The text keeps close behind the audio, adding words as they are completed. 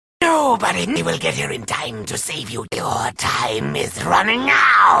Nobody will get here in time to save you. Your time is running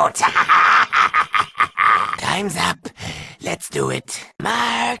out. Time's up. Let's do it.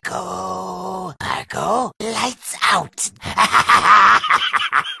 Marco, lights out.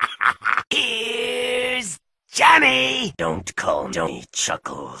 Here's Johnny. Don't call me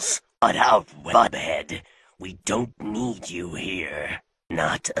Chuckles. But out, webhead. We don't need you here.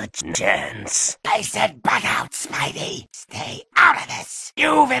 Not a chance. I said butt out, Spidey. Stay out of this.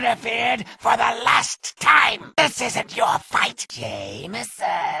 You've interfered for the last time. This isn't your fight.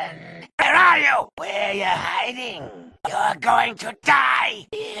 Jameson. Where are you? Where you hiding? You're going to die,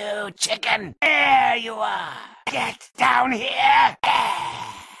 you chicken. There you are. Get down here.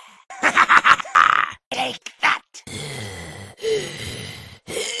 Take that.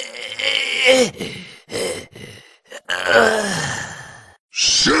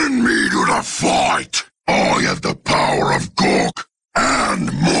 Send me to the fight! I have the power of Gork and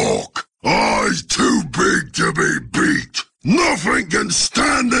Mork. I's too big to be beat. Nothing can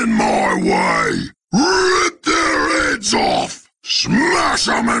stand in my way. Rip their heads off! Smash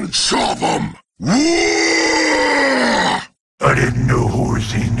 'em and chop 'em! Whoa! I didn't know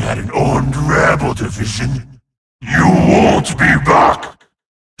Horzine had an armed rabble division. You won't be back!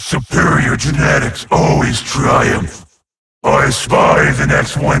 Superior genetics always triumph. I spy the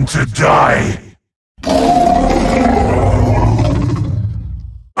next one to die.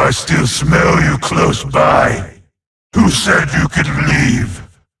 I still smell you close by. Who said you could leave?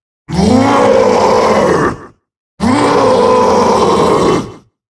 Roar! Roar!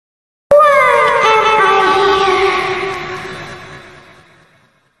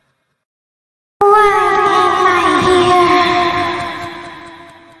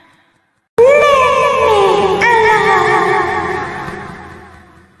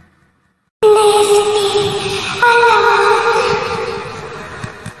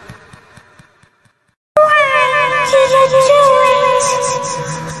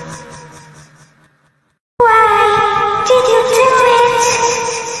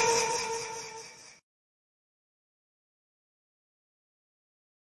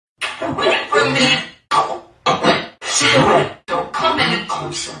 Away from me! Zero! Don't come any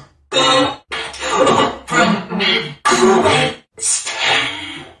closer!